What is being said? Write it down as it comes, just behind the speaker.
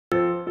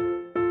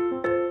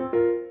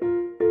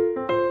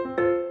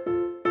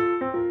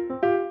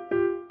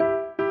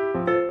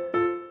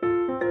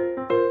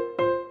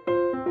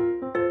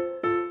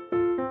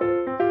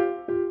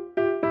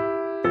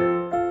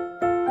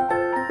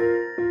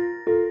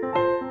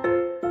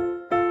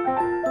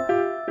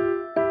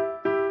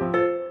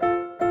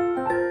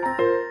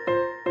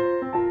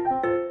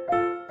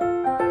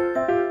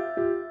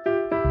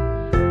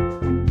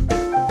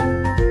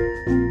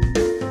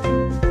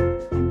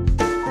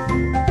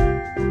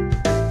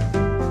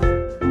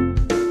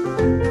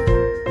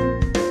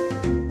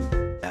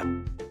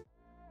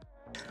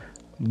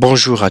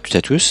Bonjour à toutes et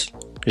à tous,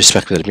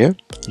 j'espère que vous allez bien.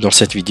 Dans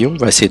cette vidéo, on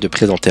va essayer de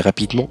présenter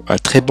rapidement un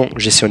très bon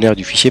gestionnaire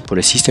du fichier pour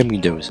le système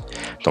Windows.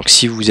 Donc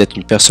si vous êtes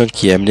une personne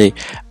qui est amenée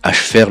à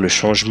faire le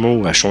changement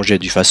ou à changer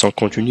de façon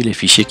continue les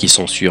fichiers qui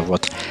sont sur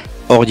votre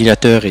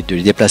ordinateur et de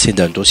les déplacer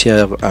d'un dossier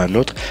à un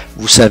autre,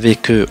 vous savez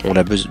qu'on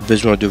a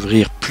besoin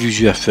d'ouvrir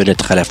plusieurs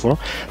fenêtres à la fois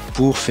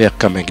pour faire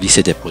comme un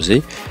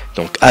glisser-déposer.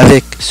 Donc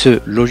avec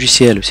ce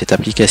logiciel, cette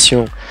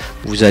application,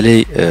 vous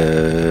allez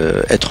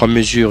être en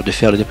mesure de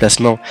faire le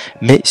déplacement,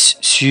 mais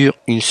sur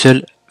une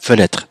seule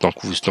fenêtre. Donc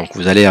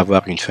vous allez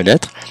avoir une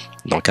fenêtre,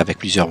 donc avec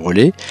plusieurs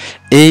volets,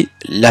 et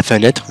la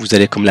fenêtre, vous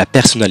allez comme la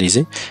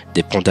personnaliser,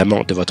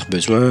 dépendamment de votre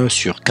besoin,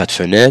 sur 4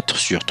 fenêtres,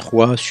 sur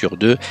 3, sur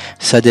 2,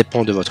 ça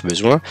dépend de votre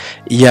besoin.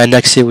 Il y a un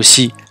accès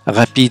aussi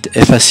rapide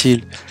et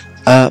facile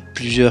à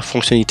plusieurs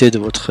fonctionnalités de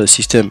votre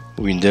système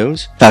Windows.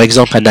 Par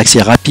exemple, un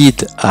accès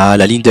rapide à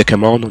la ligne de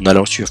commande en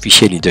allant sur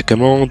fichier ligne de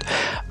commande.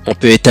 On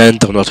peut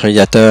éteindre notre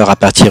ordinateur à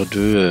partir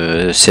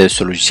de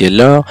ce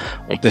logiciel-là.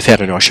 On peut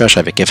faire une recherche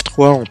avec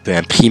F3, on peut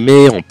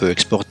imprimer, on peut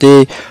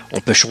exporter, on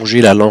peut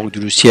changer la langue du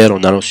logiciel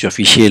en allant sur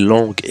fichier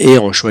langue et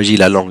on choisit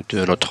la langue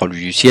de notre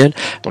logiciel.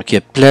 Donc il y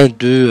a plein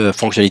de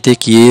fonctionnalités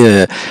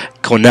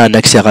qu'on a un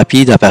accès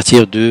rapide à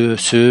partir de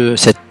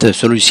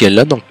ce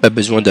logiciel-là. Donc pas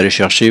besoin d'aller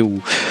chercher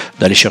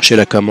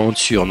la commande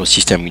sur nos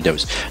systèmes Windows.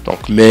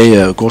 Donc mais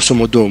grosso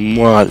modo,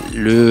 moi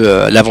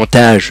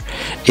l'avantage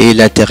et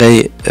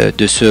l'intérêt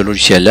de ce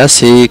logiciel là,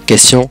 c'est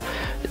question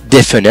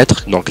des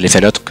fenêtres, donc les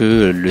fenêtres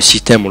que le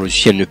système ou le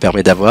logiciel nous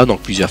permet d'avoir,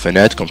 donc plusieurs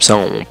fenêtres, comme ça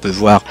on peut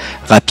voir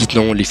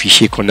rapidement les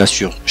fichiers qu'on a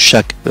sur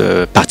chaque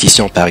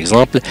partition par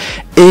exemple,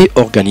 et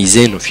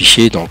organiser nos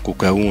fichiers, donc au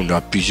cas où on a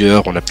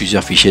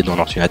plusieurs fichiers dans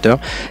l'ordinateur.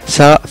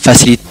 Ça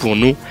facilite pour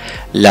nous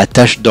la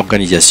tâche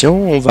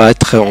d'organisation. On va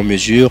être en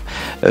mesure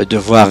de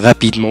voir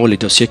rapidement les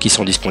dossiers qui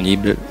sont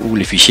disponibles ou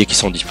les fichiers qui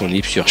sont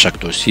disponibles sur chaque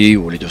dossier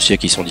ou les dossiers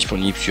qui sont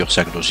disponibles sur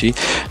chaque dossier,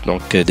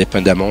 donc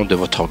dépendamment de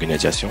votre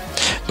organisation.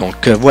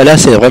 Donc voilà,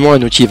 c'est vraiment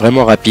un outil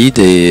vraiment rapide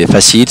et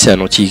facile. C'est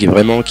un outil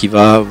vraiment qui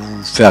va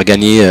vous faire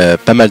gagner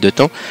pas mal de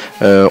temps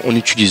en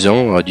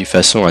utilisant de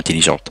façon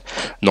intelligente.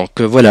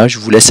 Donc voilà, je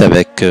vous laisse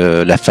avec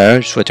la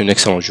fin. Je vous souhaite une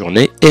excellente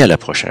journée et à la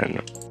prochaine.